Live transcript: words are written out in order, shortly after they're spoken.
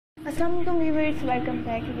Assalamualaikum viewers, welcome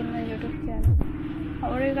back again my YouTube channel.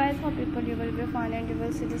 How are you guys? Hope people you will be fine and you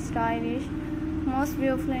will see the stylish, most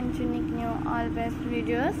beautiful and unique new all best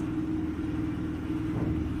videos.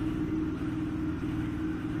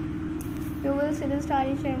 You will see the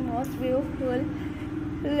stylish and most beautiful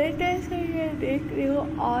latest and new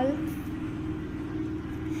all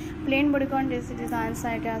plain bodycon dress designs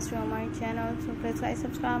ideas to my channel. So please guys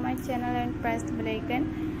subscribe my channel and press the bell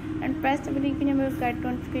icon. And press the bell icon, you will get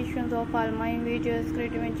notifications of all my videos,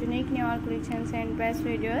 creative and unique new all collections and best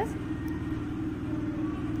videos.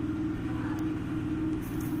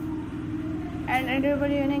 And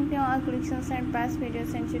everybody unique new all collections and best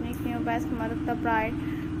videos and unique new best month of the bride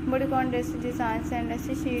bodycon dress designs and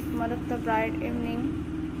associate month of the bride evening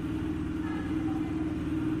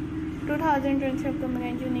 2023 upcoming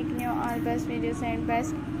and unique new all best videos and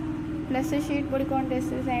best lesser sheet bodycon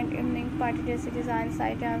dresses and evening party dress designs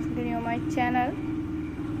items video my channel.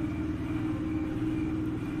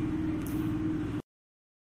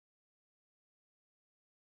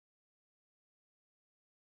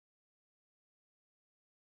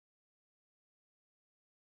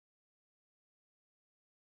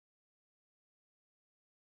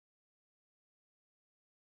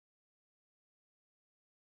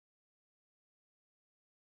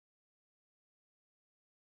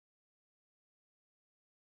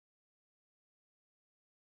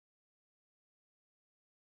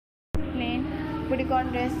 Plain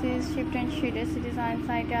bodycon dresses, shift and sheet dress designs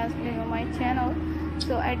items video my channel.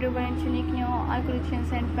 So I do and unique new all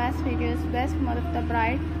collections and best videos, best month of the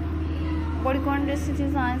bride bodycon dress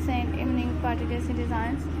designs and evening party dress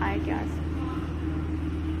designs ideas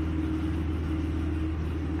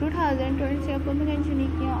 2023 upcoming and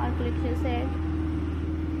unique new all collections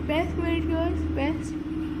and best videos, best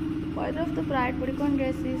month of the bride bodycon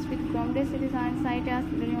dresses with groom dress designs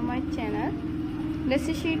items video my channel. Let's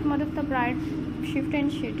sheet mode of the bride shift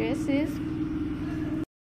and sheet dresses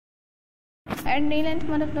and knee length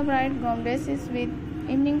mode of the bride groom dresses with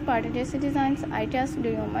evening party dress designs ideas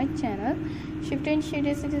do on my channel. Shift and sheet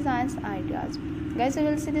dress designs ideas. Guys, you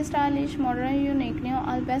will see the stylish, modern, unique new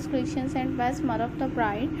all best collections and best mode of the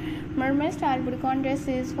bride mermaid style bodycon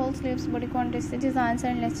dresses, full sleeves bodycon dress designs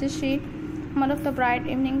and let's sheet mode of the bride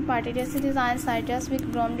evening party dress designs ideas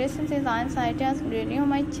with groom dress designs ideas do on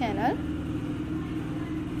my channel.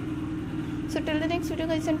 So till the next video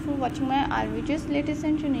guys, and for watching my all videos latest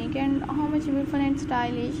and unique and how much beautiful and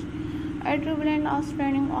stylish adorable and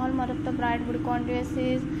outstanding all month of the bride bodycon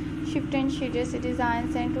dresses, shift and sheet dress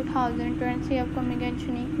designs and 2023 upcoming and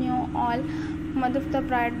unique new all month of the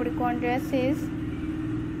bride bodycon dresses.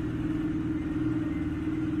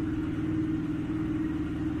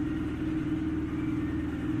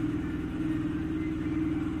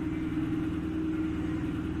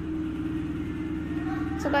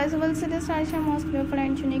 So guys, you will see the stylish and most beautiful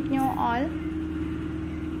and unique new all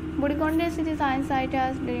bodycon dress designs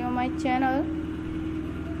ideas video on my channel.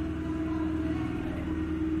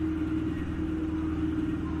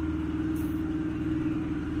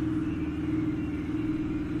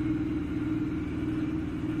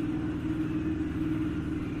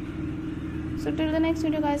 So till the next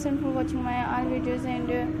video guys, and for watching my all videos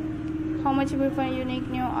and how much beautiful and unique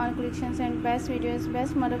new all collections and best videos,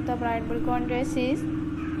 best month of the bride bodycon dresses.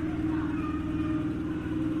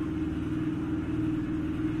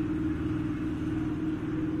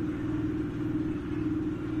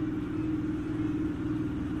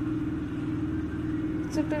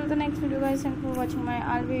 So till the next video guys, and for watching my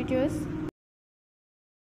all videos,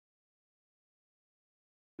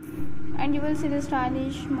 and you will see the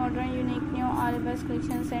stylish, modern, unique new all best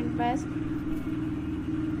collections and best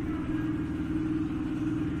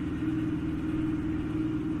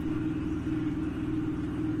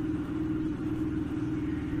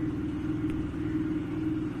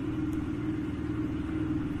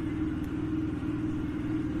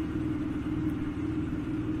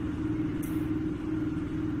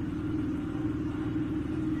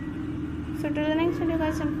So till the next video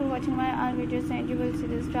guys, and for watching my all videos and you will see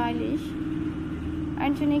the stylish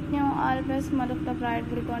and unique new all best month of the bride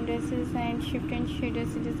bodycon dresses and shift and sheet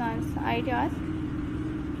dress designs ideas,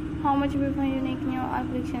 how much beautiful and unique new all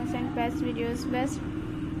collections and best videos, best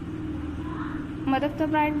month of the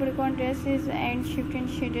bride bodycon dresses and shift and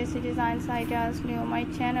sheet dress designs ideas on my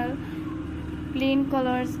channel. Plain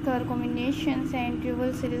colors, color combinations and you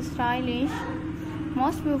will see the stylish,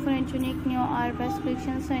 most beautiful and unique new all best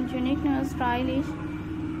collections and unique new stylish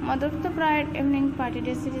month of the bride evening party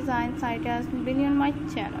dress designs ideas will on my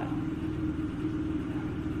channel.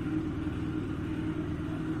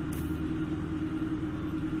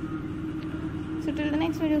 So till the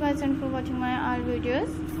next video guys, and for watching my all videos.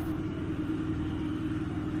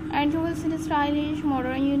 And you will see the stylish,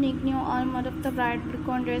 modern, unique new all mode of the bride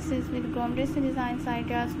bodycon dresses with groom dress designs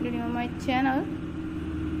ideas video on my channel.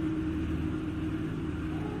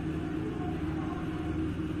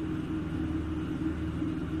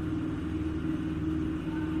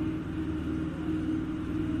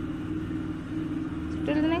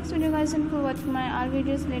 Till the next video guys, and for watching my all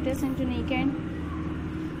videos, latest and unique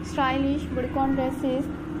and stylish bodycon dresses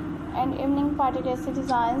and evening party dress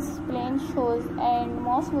designs, plain shoes and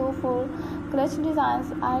most beautiful clutch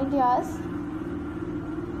designs ideas.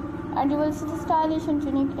 And you will see the stylish and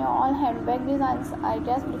unique new all handbag designs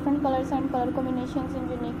ideas, different colors and color combinations in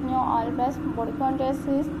unique new all best bodycon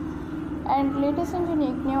dresses and latest and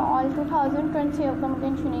unique new all 2020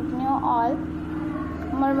 upcoming unique new all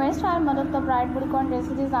mermaid style mother of the bride bodycon dress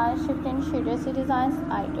designs, shift and shade dress designs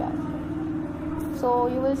ideas. So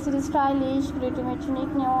you will see the stylish, great image,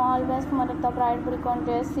 unique new all best mother of the bride bodycon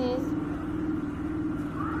dresses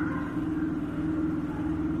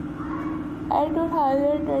and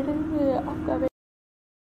 2023 upcoming